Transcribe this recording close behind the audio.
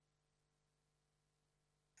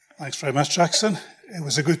Thanks very much, Jackson. It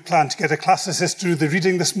was a good plan to get a classicist to do the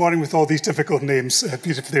reading this morning with all these difficult names.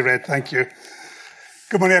 Beautifully read, thank you.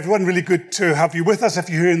 Good morning, everyone. Really good to have you with us. If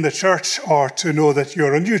you're here in the church or to know that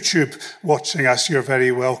you're on YouTube watching us, you're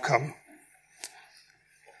very welcome.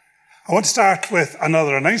 I want to start with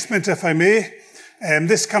another announcement, if I may.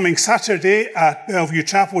 This coming Saturday at Bellevue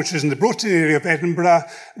Chapel, which is in the Broughton area of Edinburgh,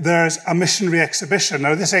 there's a missionary exhibition.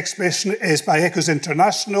 Now, this exhibition is by Echoes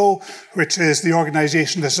International, which is the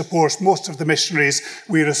organisation that supports most of the missionaries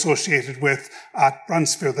we're associated with at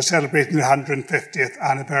Brunsfield. They're celebrating their 150th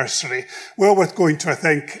anniversary. Well worth going to, I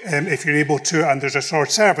think, if you're able to, and there's a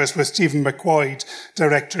short service with Stephen McQuoid,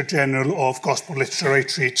 Director General of Gospel Literature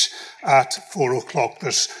Outreach, at 4 o'clock.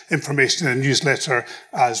 There's information in the newsletter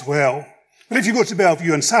as well. But if you go to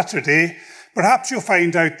Bellevue on Saturday, perhaps you'll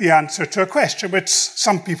find out the answer to a question which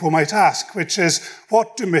some people might ask, which is,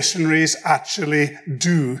 what do missionaries actually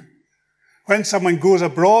do? When someone goes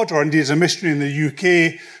abroad, or indeed is a missionary in the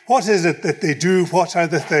UK, what is it that they do? What are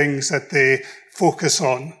the things that they focus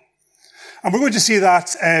on? And we're going to see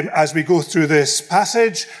that as we go through this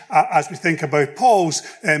passage, as we think about Paul's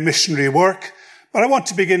missionary work. But I want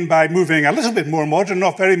to begin by moving a little bit more modern,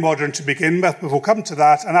 not very modern to begin with, but we'll come to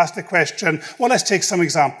that and ask the question, well, let's take some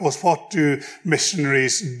examples. What do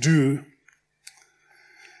missionaries do?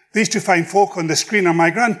 These two fine folk on the screen are my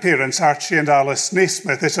grandparents, Archie and Alice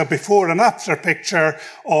Naismith. It's a before and after picture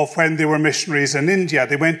of when they were missionaries in India.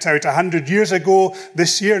 They went out 100 years ago,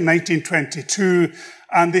 this year, 1922,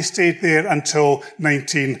 and they stayed there until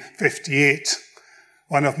 1958.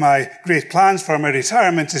 One of my great plans for my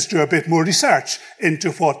retirement is to do a bit more research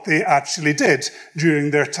into what they actually did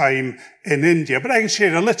during their time in India. But I can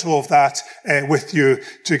share a little of that with you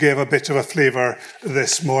to give a bit of a flavour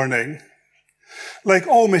this morning. Like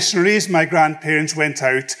all missionaries, my grandparents went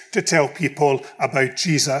out to tell people about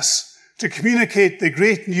Jesus, to communicate the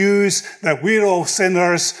great news that we're all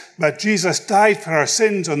sinners, that Jesus died for our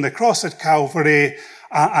sins on the cross at Calvary,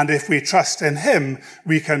 and if we trust in him,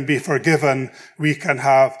 we can be forgiven, we can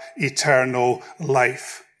have eternal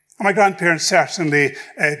life. And my grandparents certainly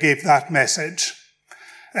gave that message.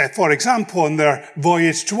 For example, on their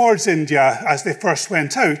voyage towards India, as they first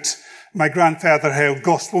went out, my grandfather held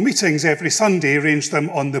gospel meetings every Sunday, arranged them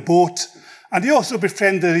on the boat. And he also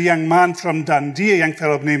befriended a young man from Dundee, a young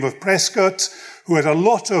fellow by the name of Prescott, who had a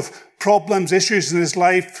lot of problems, issues in his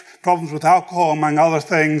life, problems with alcohol, among other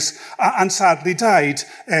things, and sadly died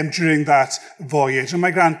during that voyage. And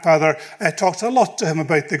my grandfather talked a lot to him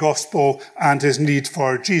about the gospel and his need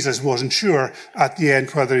for Jesus. He wasn't sure at the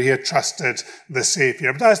end whether he had trusted the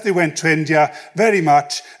Saviour. But as they went to India, very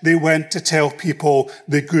much they went to tell people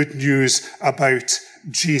the good news about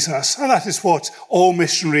Jesus. And that is what all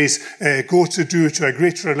missionaries go to do to a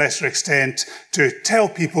greater or lesser extent, to tell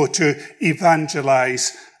people, to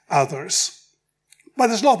evangelize others. But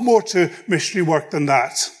there's a lot more to missionary work than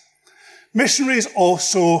that. Missionaries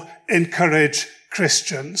also encourage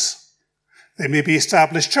Christians. They maybe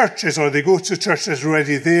establish churches, or they go to churches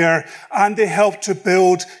already there, and they help to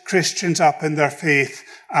build Christians up in their faith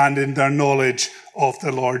and in their knowledge of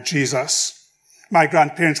the Lord Jesus. My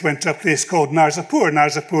grandparents went to a place called Narsapur.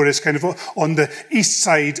 Narsapur is kind of on the east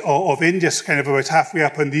side of India, so kind of about halfway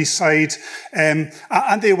up on the east side. And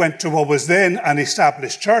they went to what was then an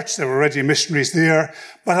established church. There were already missionaries there.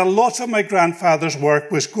 But a lot of my grandfather's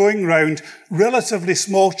work was going around relatively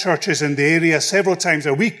small churches in the area. Several times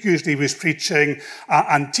a week, usually, he was preaching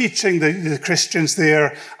and teaching the Christians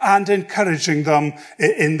there and encouraging them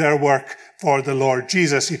in their work for the Lord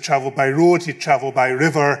Jesus. He travelled by road, he travelled by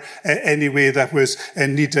river, any way that was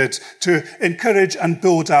needed to encourage and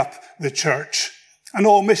build up the church. And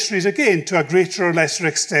all missionaries, again, to a greater or lesser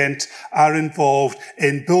extent, are involved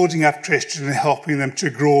in building up Christians and helping them to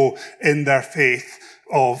grow in their faith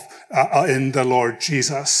in the Lord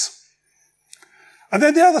Jesus. And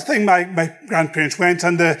then the other thing my grandparents went,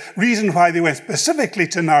 and the reason why they went specifically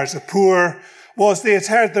to Narsapur, was they had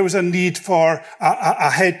heard there was a need for a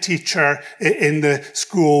head teacher in the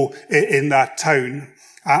school in that town.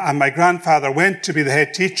 And my grandfather went to be the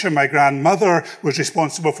head teacher. My grandmother was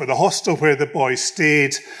responsible for the hostel where the boys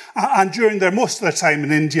stayed. And during most of their time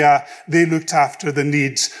in India, they looked after the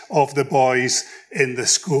needs of the boys in the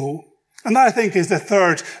school. And that, I think, is the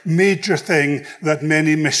third major thing that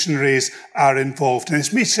many missionaries are involved in.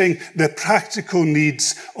 It's meeting the practical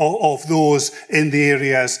needs of those in the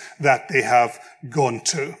areas that they have gone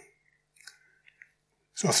to.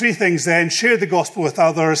 So 3 things then: share the gospel with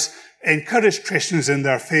others, encourage Christians in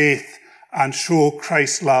their faith, and show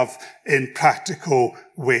Christ's love in practical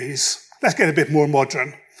ways. Let's get a bit more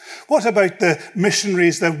modern. What about the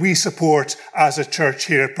missionaries that we support as a church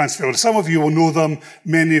here at Mansfield? Some of you will know them,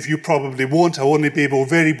 many of you probably won't. I'll only be able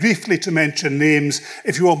very briefly to mention names.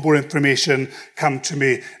 If you want more information, come to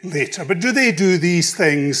me later. But do they do these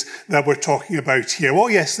things that we're talking about here? Well,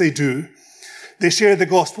 yes, they do. They share the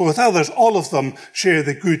gospel with others. All of them share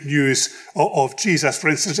the good news of Jesus. For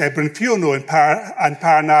instance, Ebron Fiono and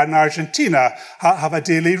Paraná in Argentina have a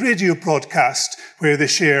daily radio broadcast where they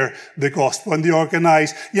share the gospel, and they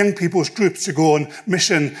organise young people's groups to go on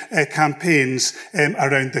mission campaigns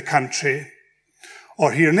around the country.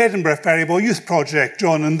 Or here in Edinburgh, Ferryball Youth Project,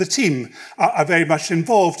 John and the team are very much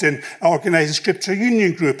involved in organising scripture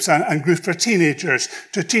union groups and groups for teenagers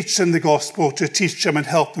to teach them the gospel, to teach them and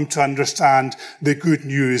help them to understand the good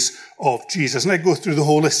news of Jesus. And I go through the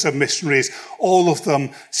whole list of missionaries. All of them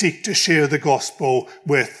seek to share the gospel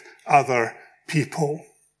with other people.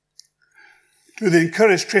 Do they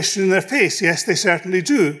encourage Christians in their faith? Yes, they certainly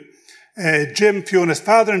do. Jim, Fiona's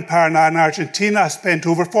father in Paraná in Argentina, spent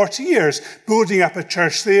over 40 years building up a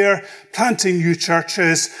church there, planting new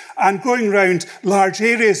churches, and going around large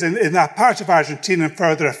areas in that part of Argentina and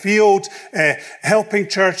further afield, helping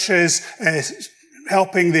churches,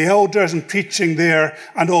 helping the elders and preaching there,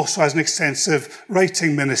 and also has an extensive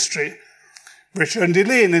writing ministry. Richard and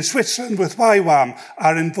Elaine in Switzerland with YWAM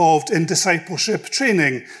are involved in discipleship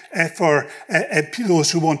training for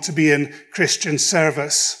those who want to be in Christian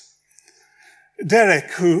service. Derek,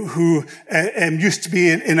 who used to be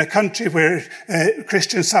in a country where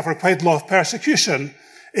Christians suffer quite a lot of persecution,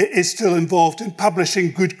 is still involved in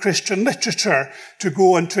publishing good Christian literature to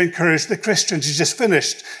go and to encourage the Christians. He's just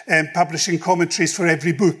finished publishing commentaries for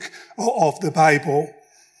every book of the Bible.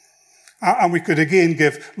 And we could again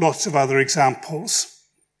give lots of other examples.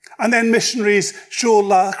 And then missionaries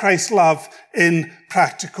show Christ's love in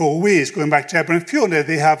practical ways. Going back to Ebron and Fiona,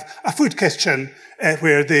 they have a food kitchen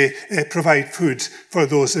where they provide food for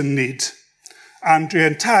those in need. Andrea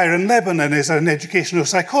in Tyre in Lebanon is an educational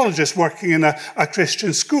psychologist working in a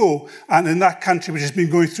Christian school, and in that country which has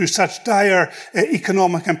been going through such dire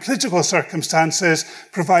economic and political circumstances,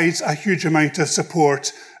 provides a huge amount of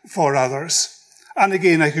support for others. And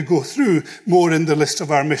again, I could go through more in the list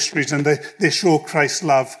of our missionaries, and they show Christ's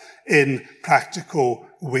love in practical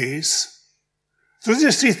ways. So these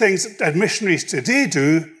are three things that missionaries today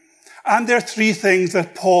do, and there are three things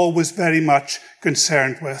that Paul was very much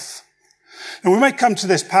concerned with. Now, we might come to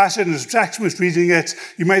this passage, and as Jackson was reading it,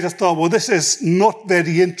 you might have thought, well, this is not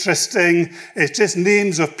very interesting. It's just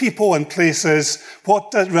names of people and places.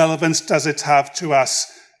 What relevance does it have to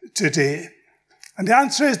us today? And the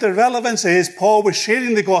answer is, the relevance is Paul was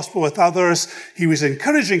sharing the gospel with others. He was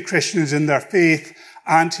encouraging Christians in their faith,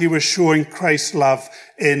 and he was showing Christ's love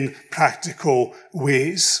in practical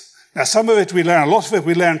ways. Now, some of it we learn, a lot of it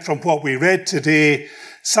we learn from what we read today.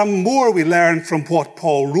 Some more we learn from what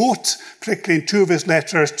Paul wrote, particularly in two of his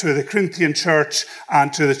letters to the Corinthian church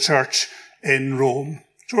and to the church in Rome.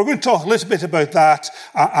 So we're going to talk a little bit about that,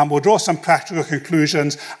 and we'll draw some practical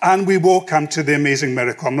conclusions, and we will come to the amazing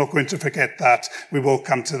miracle. I'm not going to forget that. We will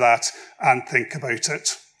come to that and think about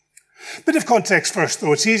it. Bit of context first,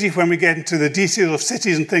 though. It's easy when we get into the details of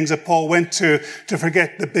cities and things that Paul went to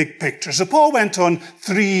forget the big picture. So Paul went on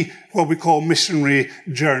 3 what we call missionary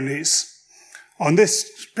journeys. On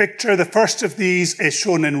this picture, the first of these is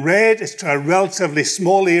shown in red. It's to a relatively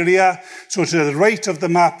small area. So to the right of the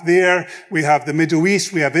map there, we have the Middle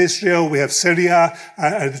East, we have Israel, we have Syria,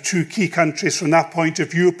 are the 2 key countries from that point of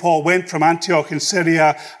view. Paul went from Antioch in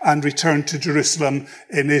Syria and returned to Jerusalem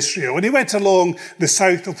in Israel. And he went along the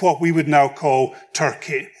south of what we would now call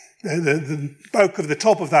Turkey. The bulk of the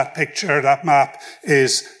top of that picture, that map,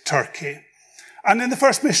 is Turkey. And in the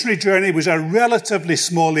first missionary journey was a relatively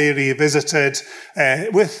small area visited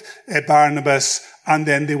with Barnabas, and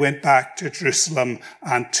then they went back to Jerusalem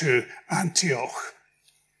and to Antioch.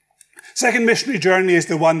 Second missionary journey is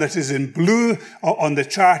the one that is in blue on the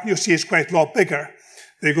chart, and you'll see it's quite a lot bigger.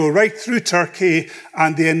 They go right through Turkey,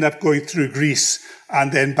 and they end up going through Greece,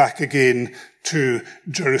 and then back again to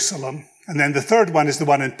Jerusalem. And then the third one is the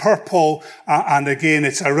one in purple, and again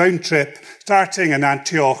it's a round trip, starting in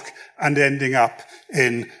Antioch and ending up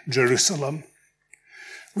in Jerusalem.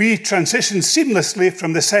 We transitioned seamlessly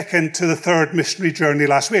from the second to the third missionary journey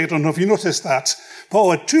last week. I don't know if you noticed that. Paul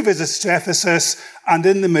had 2 visits to Ephesus, and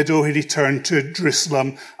in the middle he returned to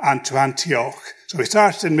Jerusalem and to Antioch. So we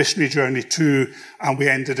started in missionary journey 2, and we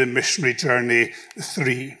ended in missionary journey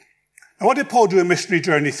 3. Now, what did Paul do in missionary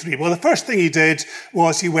journey 3? Well, the first thing he did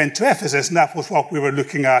was he went to Ephesus, and that was what we were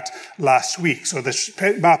looking at last week. So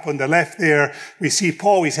the map on the left there, we see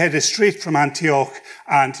Paul, he's headed straight from Antioch,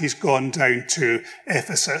 and he's gone down to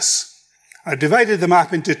Ephesus. I divided the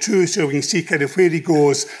map into two so we can see kind of where he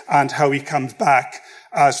goes and how he comes back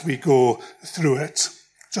as we go through it.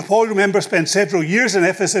 So Paul, remember, spent several years in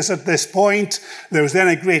Ephesus at this point. There was then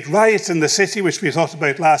a great riot in the city, which we talked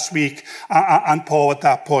about last week, and Paul at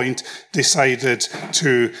that point decided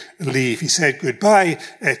to leave. He said goodbye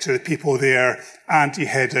to the people there, and he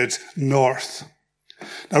headed north.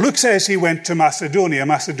 Now, Luke says he went to Macedonia.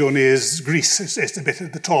 Macedonia is Greece. It's a bit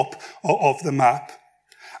at the top of the map.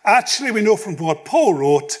 Actually, we know from what Paul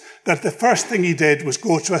wrote that the first thing he did was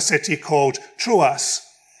go to a city called Troas.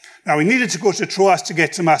 Now, he needed to go to Troas to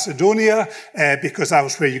get to Macedonia because that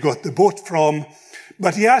was where you got the boat from.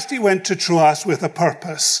 But he actually went to Troas with a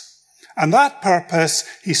purpose. And that purpose,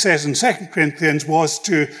 he says in 2 Corinthians, was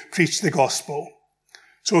to preach the gospel.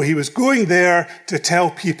 So he was going there to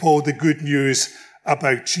tell people the good news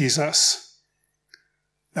about Jesus.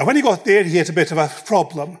 Now, when he got there, he had a bit of a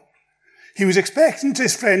problem. He was expecting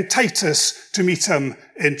his friend Titus to meet him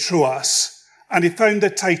in Troas, and he found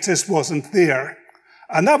that Titus wasn't there.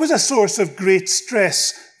 And that was a source of great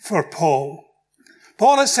stress for Paul.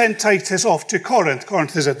 Paul has sent Titus off to Corinth.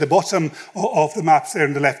 Corinth is at the bottom of the maps there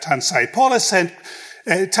on the left-hand side. Paul has sent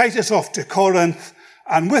Titus off to Corinth,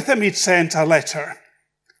 and with him he'd sent a letter.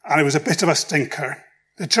 And it was a bit of a stinker.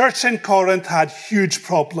 The church in Corinth had huge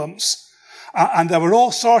problems. And there were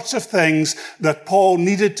all sorts of things that Paul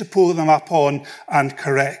needed to pull them up on and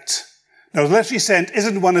correct. Now, the letter he sent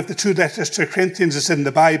isn't one of the two letters to Corinthians that's in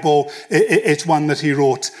the Bible. It's one that he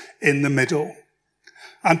wrote in the middle.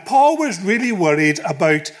 And Paul was really worried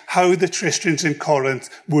about how the Christians in Corinth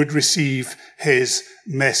would receive his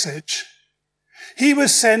message. He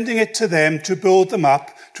was sending it to them to build them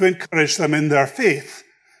up, to encourage them in their faith.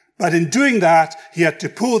 But in doing that, he had to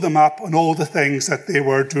pull them up on all the things that they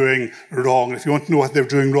were doing wrong. If you want to know what they're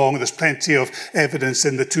doing wrong, there's plenty of evidence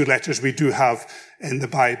in the two letters we do have in the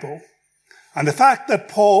Bible. And the fact that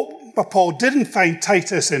Paul didn't find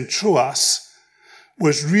Titus in Troas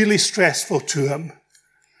was really stressful to him.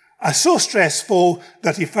 So stressful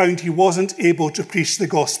that he found he wasn't able to preach the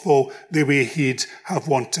gospel the way he'd have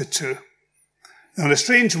wanted to. Now, in a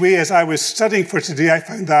strange way, as I was studying for today, I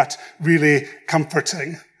found that really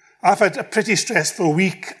comforting. I've had a pretty stressful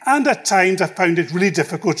week, and at times I found it really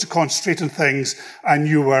difficult to concentrate on things I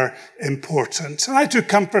knew were important. And I took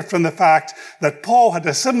comfort from the fact that Paul had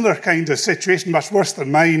a similar kind of situation, much worse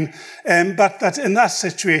than mine, but that in that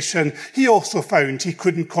situation, he also found he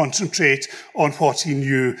couldn't concentrate on what he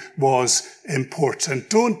knew was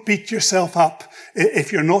important. Don't beat yourself up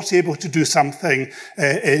if you're not able to do something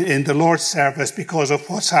in the Lord's service because of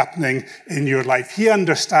what's happening in your life. He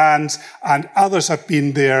understands, and others have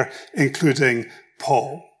been there, including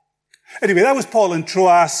Paul. Anyway, that was Paul in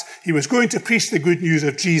Troas. He was going to preach the good news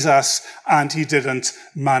of Jesus, and he didn't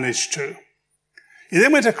manage to. He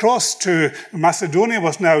then went across to Macedonia,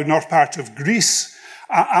 was now north part of Greece,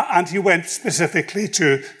 and he went specifically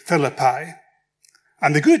to Philippi.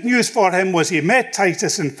 And the good news for him was he met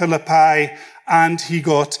Titus in Philippi, and he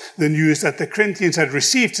got the news that the Corinthians had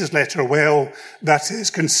received his letter well, that his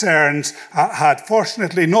concerns had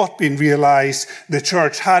fortunately not been realized. The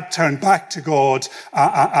church had turned back to God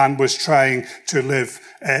and was trying to live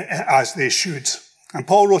as they should. And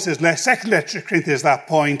Paul wrote his second letter to Corinthians at that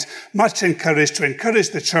point, much encouraged to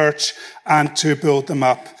encourage the church and to build them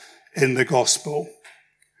up in the gospel.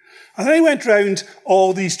 And then he went round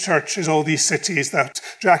all these churches, all these cities that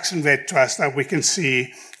Jackson read to us that we can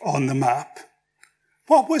see on the map.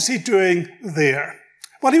 What was he doing there?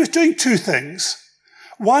 Well, he was doing two things.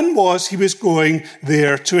 One was he was going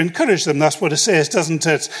there to encourage them. That's what it says, doesn't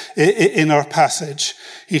it, in our passage.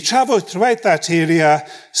 He travelled throughout that area,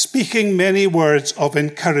 speaking many words of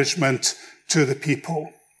encouragement to the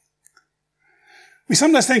people. We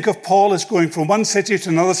sometimes think of Paul as going from one city to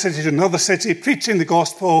another city to another city, preaching the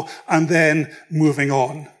gospel, and then moving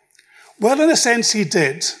on. Well, in a sense, he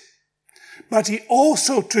did. But he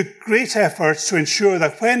also took great efforts to ensure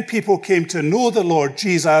that when people came to know the Lord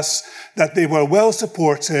Jesus, that they were well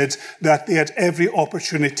supported, that they had every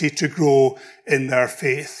opportunity to grow in their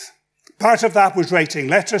faith. Part of that was writing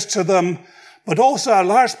letters to them, but also a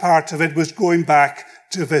large part of it was going back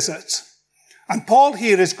to visit. And Paul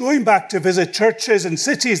here is going back to visit churches and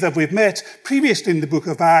cities that we've met previously in the book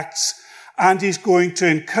of Acts, and he's going to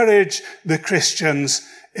encourage the Christians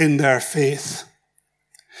in their faith.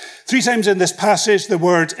 3 times in this passage, the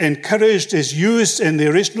word encouraged is used in the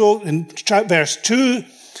original, in verse 2,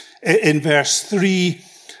 in verse 3,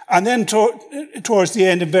 and then towards the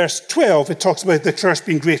end in verse 12, it talks about the church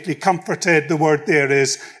being greatly comforted. The word there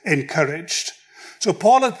is encouraged. So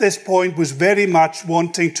Paul at this point was very much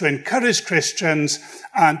wanting to encourage Christians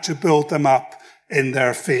and to build them up in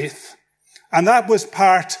their faith. And that was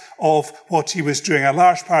part of what he was doing, a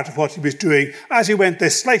large part of what he was doing as he went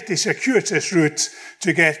this slightly circuitous route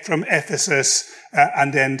to get from Ephesus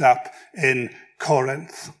and end up in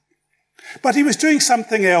Corinth. But he was doing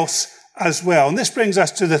something else as well. And this brings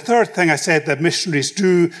us to the third thing I said that missionaries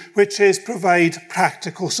do, which is provide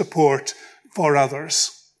practical support for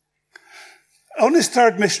others. On his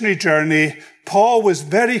third missionary journey, Paul was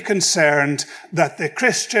very concerned that the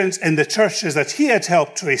Christians in the churches that he had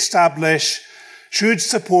helped to establish should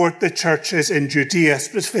support the churches in Judea,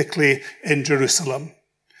 specifically in Jerusalem.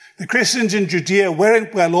 The Christians in Judea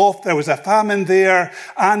weren't well off. There was a famine there,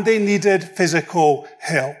 and they needed physical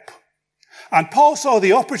help. And Paul saw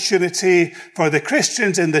the opportunity for the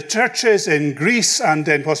Christians in the churches in Greece and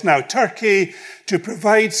in what's now Turkey to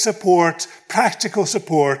provide support, practical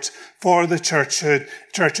support for the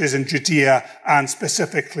churches in Judea and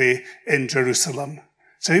specifically in Jerusalem.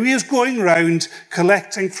 So he was going around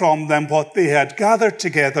collecting from them what they had gathered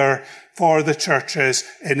together for the churches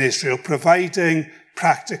in Israel, providing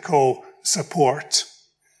practical support.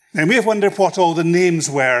 Now, you may have wondered what all the names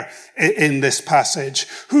were in this passage.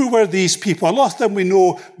 Who were these people? A lot of them we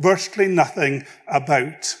know virtually nothing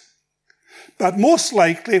about. But most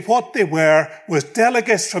likely what they were was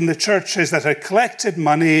delegates from the churches that had collected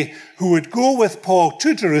money who would go with Paul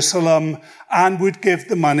to Jerusalem and would give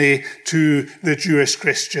the money to the Jewish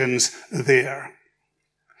Christians there.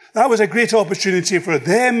 That was a great opportunity for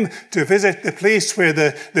them to visit the place where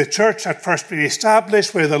the church had first been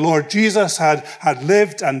established, where the Lord Jesus had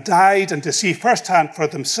lived and died, and to see firsthand for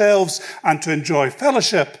themselves and to enjoy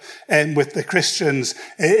fellowship with the Christians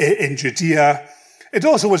in Judea. It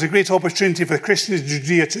also was a great opportunity for the Christians in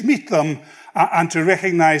Judea to meet them and to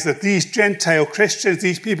recognize that these Gentile Christians,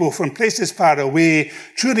 these people from places far away,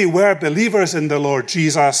 truly were believers in the Lord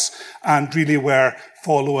Jesus and really were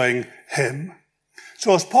following him.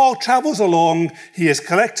 So as Paul travels along, he is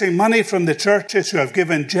collecting money from the churches who have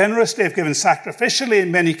given generously, have given sacrificially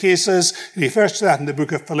in many cases. He refers to that in the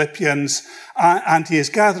book of Philippians. And he is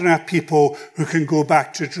gathering up people who can go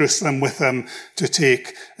back to Jerusalem with him to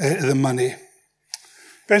take the money.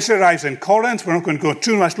 Eventually arrives in Corinth. We're not going to go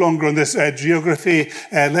too much longer on this geography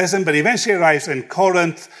lesson, but he eventually arrives in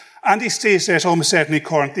Corinth. And he stays there, it's almost certainly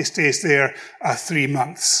Corinth, he stays there 3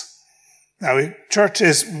 months. Now, church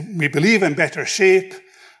is, we believe, in better shape,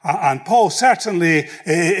 and Paul certainly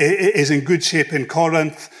is in good shape in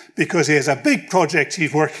Corinth because he has a big project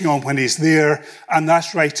he's working on when he's there, and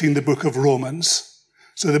that's writing the book of Romans.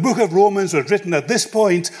 So the book of Romans was written at this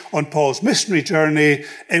point on Paul's missionary journey.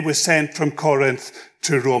 It was sent from Corinth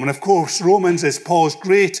to Rome. And of course, Romans is Paul's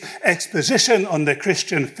great exposition on the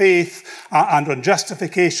Christian faith and on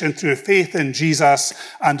justification through faith in Jesus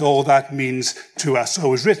and all that means to us. So it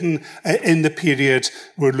was written in the period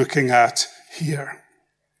we're looking at here.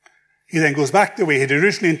 He then goes back the way he'd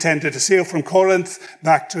originally intended to sail from Corinth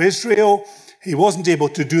back to Israel. He wasn't able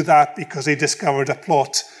to do that because he discovered a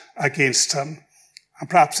plot against him. And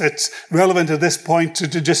perhaps it's relevant at this point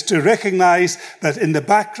to recognize that in the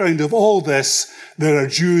background of all this, there are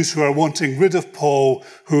Jews who are wanting rid of Paul,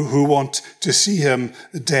 who want to see him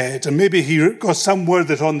dead. And maybe he got some word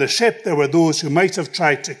that on the ship there were those who might have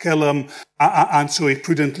tried to kill him, and so he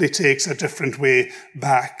prudently takes a different way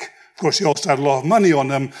back. Of course, he also had a lot of money on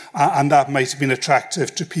him, and that might have been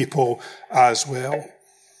attractive to people as well.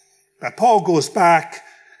 But Paul goes back,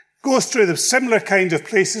 goes through the similar kind of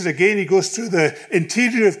places again. He goes through the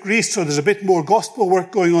interior of Greece, so there's a bit more gospel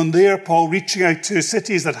work going on there. Paul reaching out to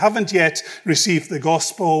cities that haven't yet received the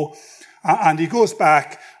gospel. And he goes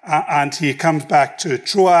back and he comes back to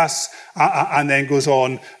Troas and then goes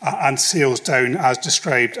on and sails down as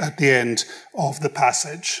described at the end of the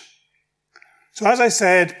passage. So as I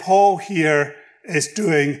said, Paul here is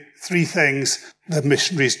doing 3 things that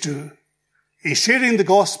missionaries do. He's sharing the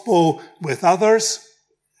gospel with others.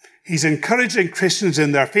 He's encouraging Christians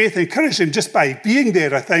in their faith, encouraging just by being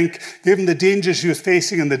there, I think, given the dangers he was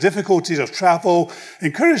facing and the difficulties of travel,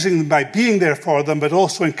 encouraging them by being there for them, but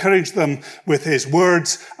also encouraging them with his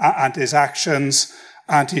words and his actions.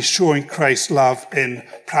 And he's showing Christ's love in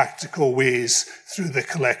practical ways through the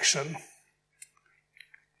collection.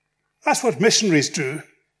 That's what missionaries do.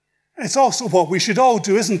 It's also what we should all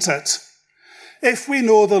do, isn't it? If we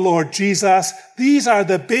know the Lord Jesus, these are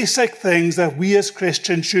the basic things that we as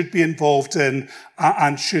Christians should be involved in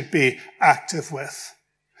and should be active with.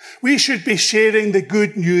 We should be sharing the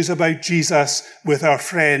good news about Jesus with our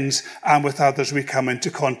friends and with others we come into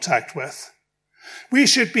contact with. We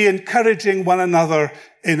should be encouraging one another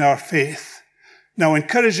in our faith. Now,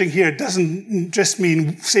 encouraging here doesn't just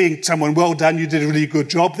mean saying to someone, well done, you did a really good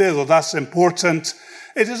job there, though that's important.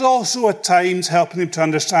 It is also at times helping them to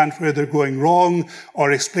understand where they're going wrong,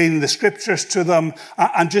 or explaining the scriptures to them,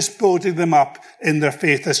 and just building them up in their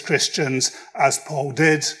faith as Christians, as Paul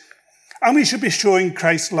did. And we should be showing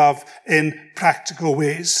Christ's love in practical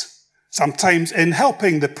ways. Sometimes in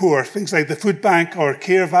helping the poor, things like the food bank or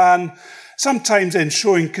care van. Sometimes in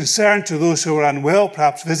showing concern to those who are unwell,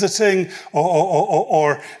 perhaps visiting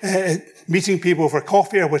or meeting people for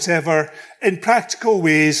coffee or whatever. In practical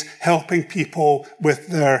ways, helping people with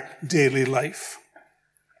their daily life.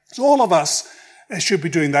 So all of us should be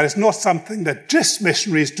doing that. It's not something that just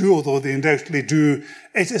missionaries do, although they undoubtedly do.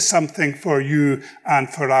 It is something for you and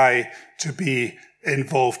for I to be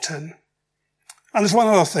involved in. And there's one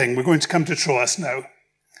other thing. We're going to come to Troas now.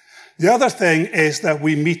 The other thing is that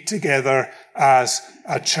we meet together as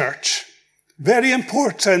a church. Very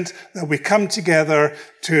important that we come together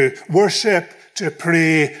to worship, to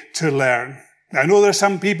pray, to learn. Now, I know there are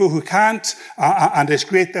some people who can't, and it's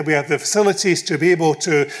great that we have the facilities to be able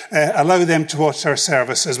to allow them to watch our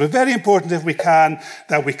services. But very important, if we can,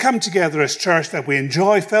 that we come together as church, that we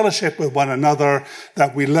enjoy fellowship with one another,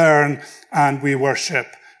 that we learn and we worship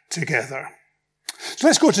together. So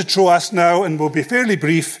let's go to Troas now, and we'll be fairly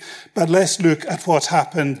brief, but let's look at what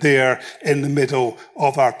happened there in the middle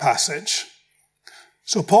of our passage.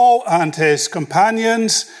 So Paul and his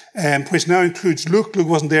companions, which now includes Luke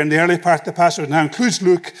wasn't there in the early part of the passage, now includes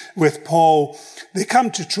Luke with Paul, they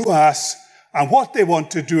come to Troas, and what they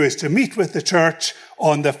want to do is to meet with the church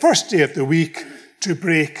on the first day of the week to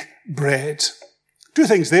break bread. Two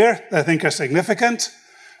things there that I think are significant.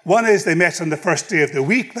 One is they met on the first day of the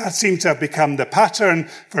week. That seems to have become the pattern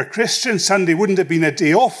for Christians. Sunday wouldn't have been a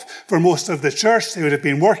day off for most of the church. They would have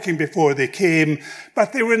been working before they came,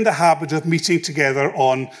 but they were in the habit of meeting together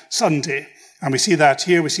on Sunday. And we see that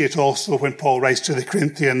here. We see it also when Paul writes to the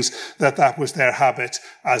Corinthians that was their habit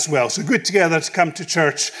as well. So good together to come to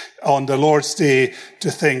church on the Lord's Day to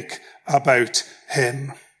think about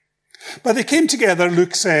him. But they came together,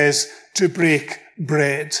 Luke says, to break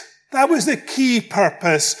bread. That was the key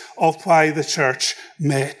purpose of why the church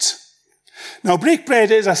met. Now, break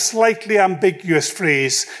bread is a slightly ambiguous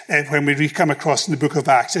phrase when we come across in the book of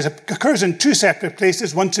Acts. It occurs in two separate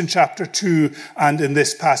places, once in chapter 2 and in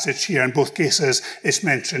this passage here. In both cases, it's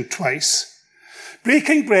mentioned twice.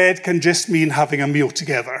 Breaking bread can just mean having a meal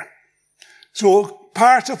together. So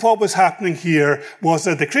part of what was happening here was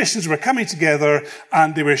that the Christians were coming together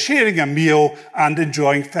and they were sharing a meal and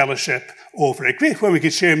enjoying fellowship over it. Great when we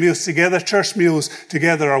could share meals together. Church meals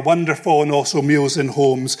together are wonderful, and also meals in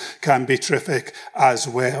homes can be terrific as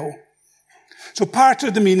well. So part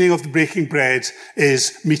of the meaning of the breaking bread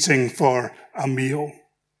is meeting for a meal.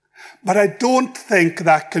 But I don't think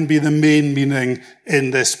that can be the main meaning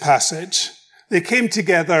in this passage. They came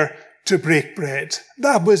together to break bread.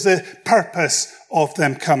 That was the purpose of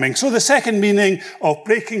them coming. So the second meaning of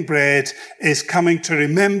breaking bread is coming to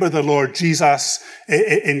remember the Lord Jesus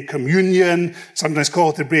in communion, sometimes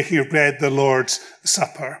called the breaking of bread, the Lord's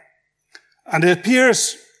Supper. And it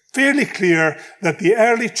appears fairly clear that the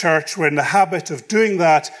early church were in the habit of doing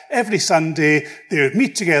that every Sunday. They would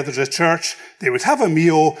meet together as a church, they would have a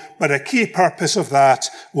meal, but a key purpose of that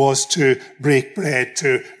was to break bread,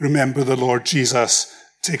 to remember the Lord Jesus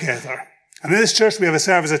together. And in this church, we have a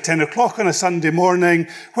service at 10 o'clock on a Sunday morning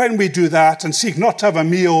when we do that and seek not to have a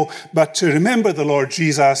meal, but to remember the Lord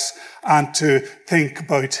Jesus and to think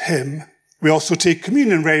about him. We also take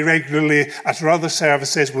communion very regularly at our other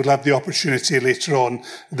services. We'll have the opportunity later on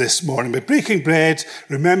this morning. But breaking bread,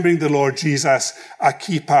 remembering the Lord Jesus, a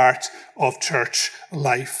key part of church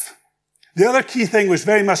life. The other key thing which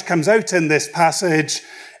very much comes out in this passage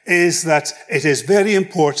is that it is very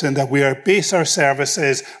important that we base our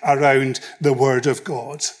services around the Word of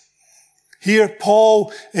God. Here,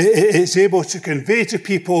 Paul is able to convey to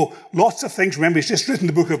people lots of things. Remember, he's just written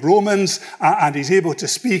the book of Romans, and he's able to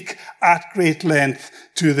speak at great length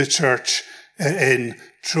to the church in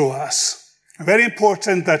Troas. Very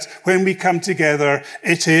important that when we come together,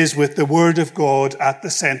 it is with the Word of God at the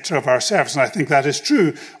centre of our service. And I think that is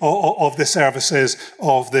true of the services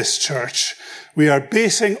of this church. We are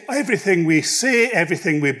basing everything we say,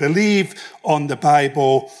 everything we believe on the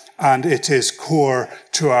Bible, and it is core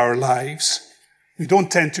to our lives. We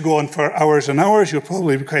don't tend to go on for hours and hours. You'll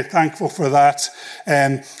probably be quite thankful for that.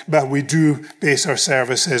 But we do base our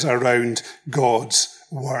services around God's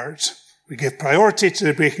Word. We give priority to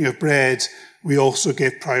the breaking of bread. We also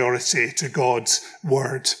give priority to God's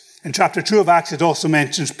Word. In chapter 2 of Acts, it also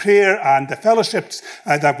mentions prayer and the fellowships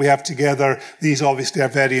that we have together. These obviously are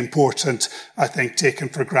very important, I think, taken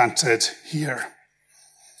for granted here.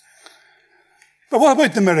 But what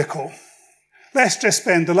about the miracle? Let's just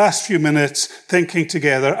spend the last few minutes thinking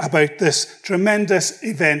together about this tremendous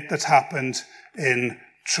event that happened in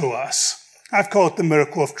Troas. I've called it the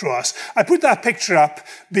miracle of Troas. I put that picture up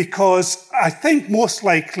because I think most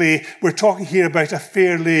likely we're talking here about a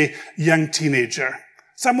fairly young teenager.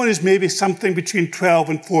 Someone who's maybe something between 12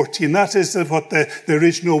 and 14. That is what the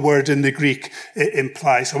original word in the Greek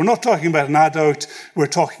implies. So we're not talking about an adult, we're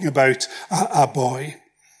talking about a boy.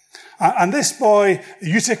 And this boy,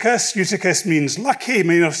 Eutychus means lucky. He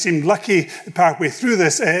may not have seemed lucky partway through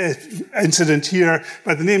this incident here,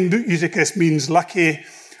 but the name Eutychus means lucky.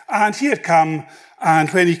 And he had come, and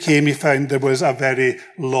when he came, he found there was a very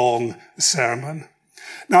long sermon.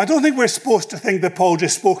 Now, I don't think we're supposed to think that Paul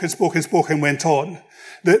just spoke and went on.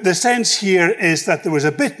 The sense here is that there was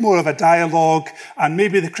a bit more of a dialogue, and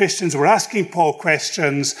maybe the Christians were asking Paul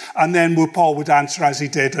questions, and then Paul would answer as he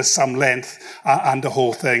did at some length, and the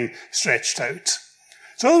whole thing stretched out.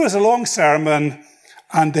 So there was a long sermon,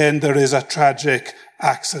 and then there is a tragic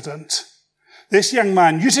accident. This young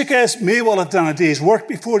man, Eutychus, may well have done a day's work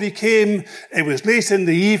before he came. It was late in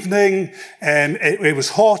the evening. It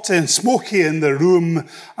was hot and smoky in the room.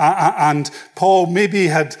 And Paul maybe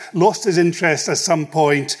had lost his interest at some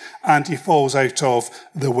point, and he falls out of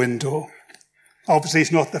the window. Obviously,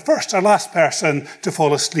 he's not the first or last person to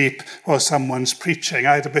fall asleep while someone's preaching.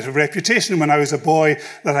 I had a bit of a reputation when I was a boy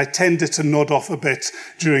that I tended to nod off a bit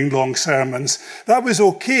during long sermons. That was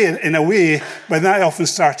okay in a way, but then I often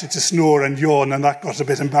started to snore and yawn, and that got a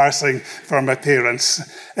bit embarrassing for my parents.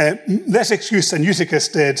 Less excuse than Eutychus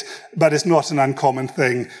did, but it's not an uncommon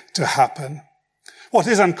thing to happen. What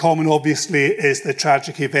is uncommon, obviously, is the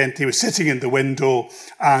tragic event. He was sitting in the window,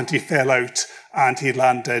 and he fell out, and he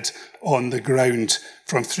landed on the ground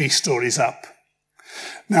from 3 stories up.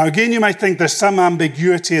 Now, again, you might think there's some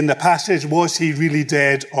ambiguity in the passage. Was he really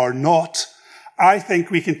dead or not? I think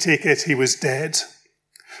we can take it he was dead.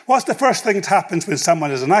 What's the first thing that happens when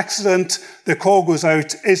someone has an accident? The call goes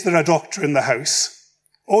out, is there a doctor in the house?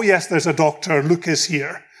 Oh, yes, there's a doctor. Luke is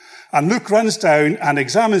here. And Luke runs down and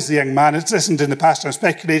examines the young man. It isn't in the past, I'm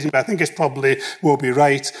speculating, but I think it probably will be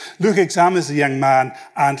right. Luke examines the young man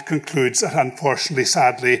and concludes that, unfortunately,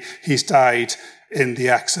 sadly, he's died in the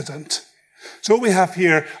accident. So we have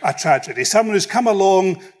here a tragedy. Someone who's come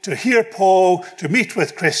along to hear Paul, to meet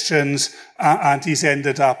with Christians, and he's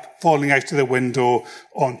ended up falling out of the window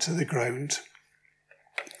onto the ground.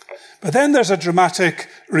 But then there's a dramatic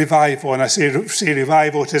revival, and I say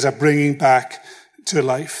revival, it is a bringing back to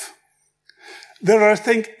life. There are, I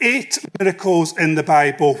think, 8 miracles in the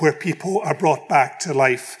Bible where people are brought back to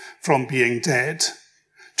life from being dead.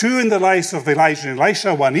 2 in the lives of Elijah and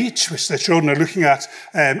Elisha, 1 each, which the children are looking at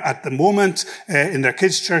the moment in their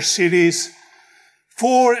Kids' Church series.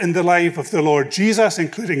 4 in the life of the Lord Jesus,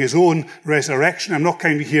 including his own resurrection. I'm not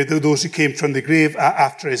counting here those who came from the grave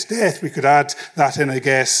after his death. We could add that in, I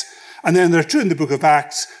guess. And then there are 2 in the book of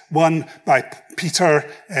Acts, 1 by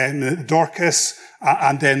Peter and Dorcas,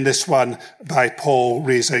 and then this one by Paul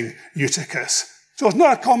raising Eutychus. So it's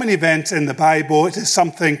not a common event in the Bible. It is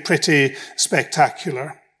something pretty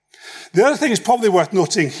spectacular. The other thing is probably worth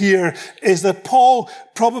noting here is that Paul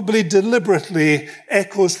probably deliberately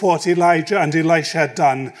echoes what Elijah and Elisha had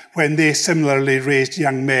done when they similarly raised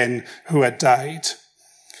young men who had died.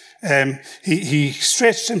 He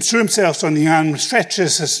stretched him, threw himself on the arm, puts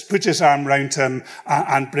his arm around him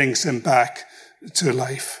and brings him back to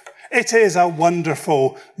life. It is a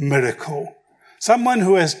wonderful miracle. Someone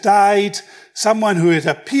who has died, someone who it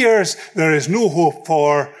appears there is no hope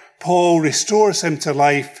for, Paul restores him to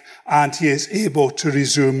life and he is able to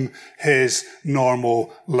resume his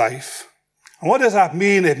normal life. And what does that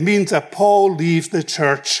mean? It means that Paul leaves the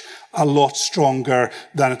church a lot stronger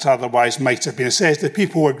than it otherwise might have been. It says that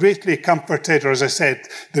people were greatly comforted, or as I said,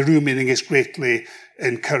 the room meaning is greatly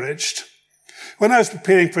encouraged. When I was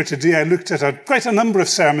preparing for today, I looked at quite a number of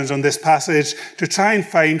sermons on this passage to try and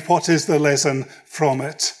find what is the lesson from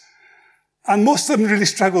it. And most of them really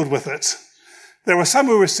struggled with it. There were some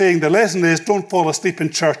who were saying the lesson is don't fall asleep in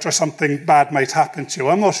church or something bad might happen to you.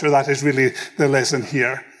 I'm not sure that is really the lesson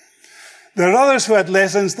here. There are others who had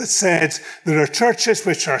lessons that said there are churches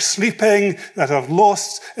which are sleeping, that have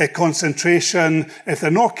lost concentration. If they're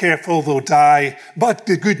not careful, they'll die. But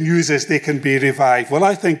the good news is they can be revived. Well,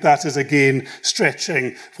 I think that is again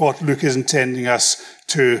stretching what Luke is intending us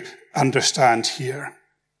to understand here.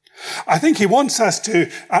 I think he wants us to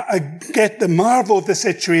get the marvel of the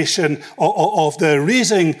situation of the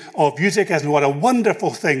raising of Eutychus and what a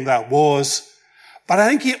wonderful thing that was. But I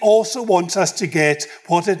think he also wants us to get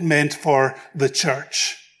what it meant for the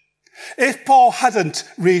church. If Paul hadn't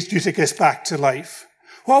raised Eutychus back to life,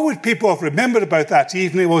 What would people have remembered about that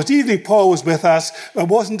evening? Well, it was the evening Paul was with us, but it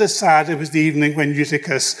wasn't as sad. It was the evening when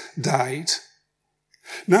Eutychus died.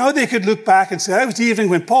 Now they could look back and say, that was the evening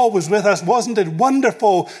when Paul was with us. Wasn't it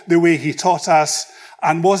wonderful the way he taught us?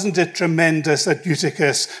 And wasn't it tremendous that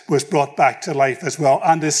Eutychus was brought back to life as well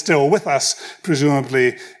and is still with us,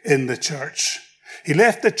 presumably in the church? He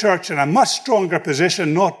left the church in a much stronger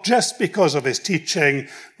position, not just because of his teaching,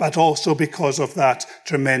 but also because of that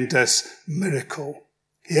tremendous miracle.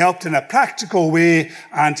 He helped in a practical way,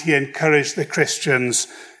 and he encouraged the Christians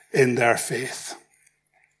in their faith.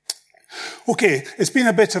 Okay, it's been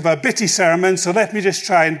a bit of a bitty sermon, so let me just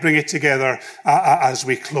try and bring it together as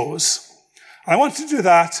we close. I want to do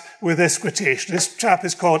that with this quotation. This chap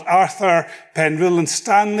is called Arthur Penrhyn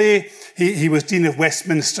Stanley. He was Dean of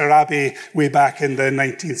Westminster Abbey way back in the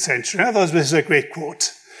 19th century. I thought this is a great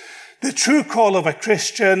quote. The true call of a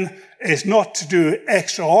Christian is not to do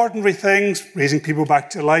extraordinary things, raising people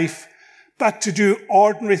back to life, but to do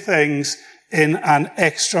ordinary things in an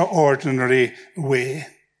extraordinary way.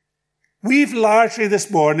 We've largely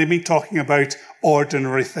this morning been talking about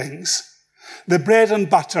ordinary things. The bread and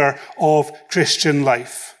butter of Christian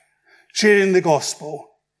life, sharing the gospel,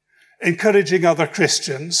 encouraging other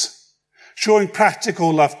Christians, showing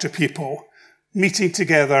practical love to people, meeting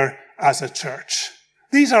together as a church.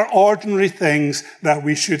 These are ordinary things that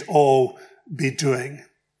we should all be doing.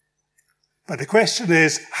 But the question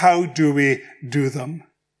is, how do we do them?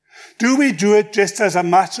 Do we do it just as a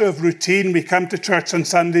matter of routine? We come to church on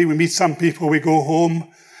Sunday, we meet some people, we go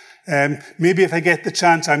home. Maybe if I get the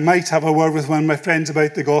chance, I might have a word with one of my friends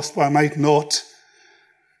about the gospel, I might not.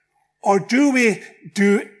 Or do we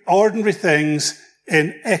do ordinary things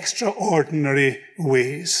in extraordinary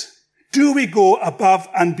ways? Do we go above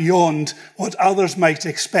and beyond what others might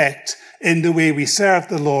expect in the way we serve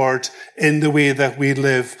the Lord, in the way that we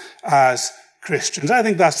live as Christians? I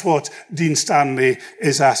think that's what Dean Stanley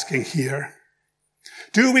is asking here.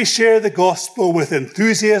 Do we share the gospel with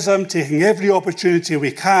enthusiasm, taking every opportunity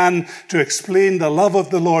we can to explain the love of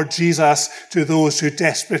the Lord Jesus to those who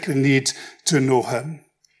desperately need to know him?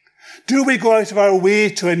 Do we go out of our way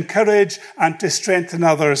to encourage and to strengthen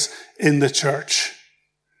others in the church?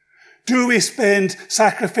 Do we spend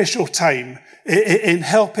sacrificial time in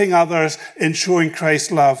helping others, in showing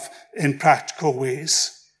Christ's love in practical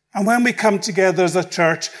ways? And when we come together as a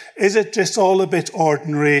church, is it just all a bit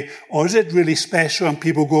ordinary, or is it really special and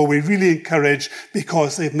people go, we really encourage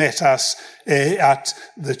because they've met us at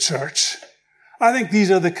the church? I think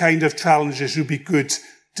these are the kind of challenges would be good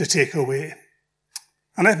to take away.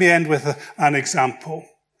 And let me end with an example.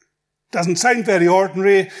 Doesn't sound very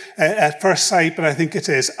ordinary at first sight, but I think it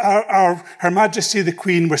is. Her Majesty the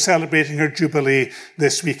Queen, we're celebrating her Jubilee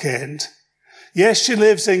this weekend. Yes, she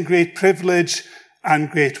lives in great privilege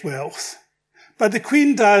and great wealth. But the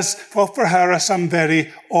Queen does what for her are some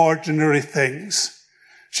very ordinary things.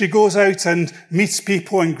 She goes out and meets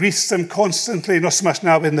people and greets them constantly, not so much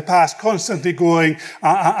now, but in the past, constantly going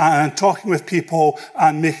and talking with people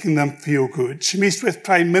and making them feel good. She meets with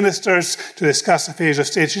prime ministers to discuss affairs of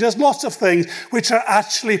state. She does lots of things which are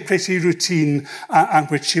actually pretty routine and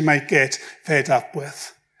which she might get fed up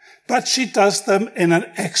with. But she does them in an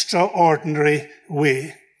extraordinary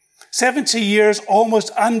way. 70 years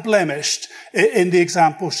almost unblemished in the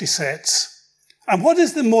example she sets. And what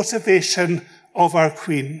is the motivation of our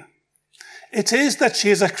Queen? It is that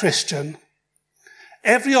she is a Christian.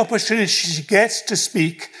 Every opportunity she gets to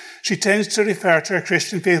speak, she tends to refer to her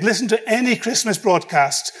Christian faith. Listen to any Christmas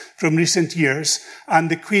broadcast from recent years, and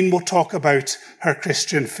the Queen will talk about her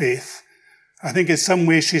Christian faith. I think in some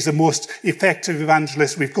ways she's the most effective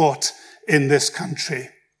evangelist we've got in this country.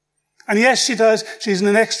 And yes, she does. She's in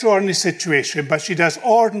an extraordinary situation, but she does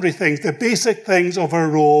ordinary things, the basic things of her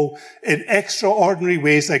role in extraordinary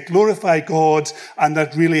ways that glorify God and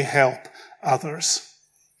that really help others.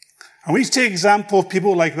 And we take example of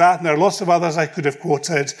people like that, and there are lots of others I could have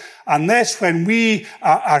quoted. And let's, when we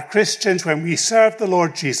are Christians, when we serve the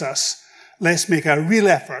Lord Jesus, let's make a real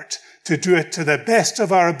effort to do it to the best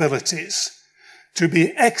of our abilities, to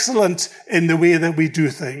be excellent in the way that we do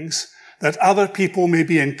things, that other people may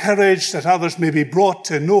be encouraged, that others may be brought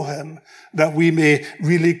to know him, that we may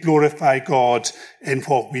really glorify God in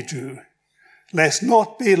what we do. Let's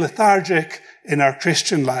not be lethargic in our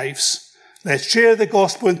Christian lives. Let's share the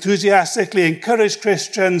gospel enthusiastically, encourage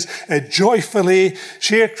Christians joyfully,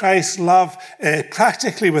 share Christ's love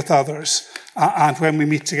practically with others. And when we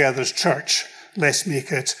meet together as church, let's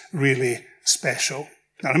make it really special.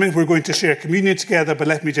 Now, in a minute, we're going to share communion together, but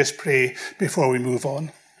let me just pray before we move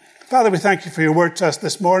on. Father, we thank you for your word to us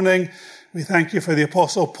this morning. We thank you for the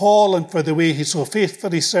Apostle Paul and for the way he so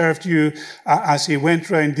faithfully served you as he went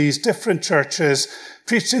around these different churches,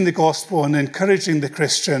 preaching the gospel and encouraging the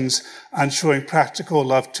Christians and showing practical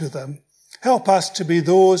love to them. Help us to be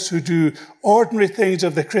those who do ordinary things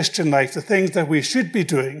of the Christian life, the things that we should be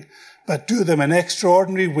doing, but do them in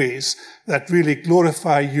extraordinary ways that really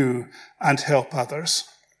glorify you and help others.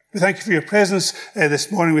 We thank you for your presence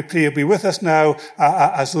this morning. We pray you'll be with us now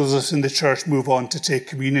as those of us in the church move on to take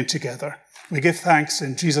communion together. We give thanks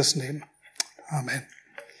in Jesus' name. Amen.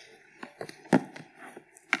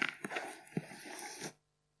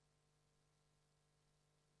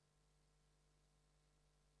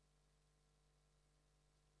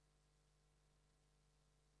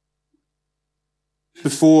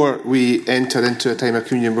 Before we enter into a time of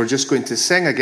communion, we're just going to sing again.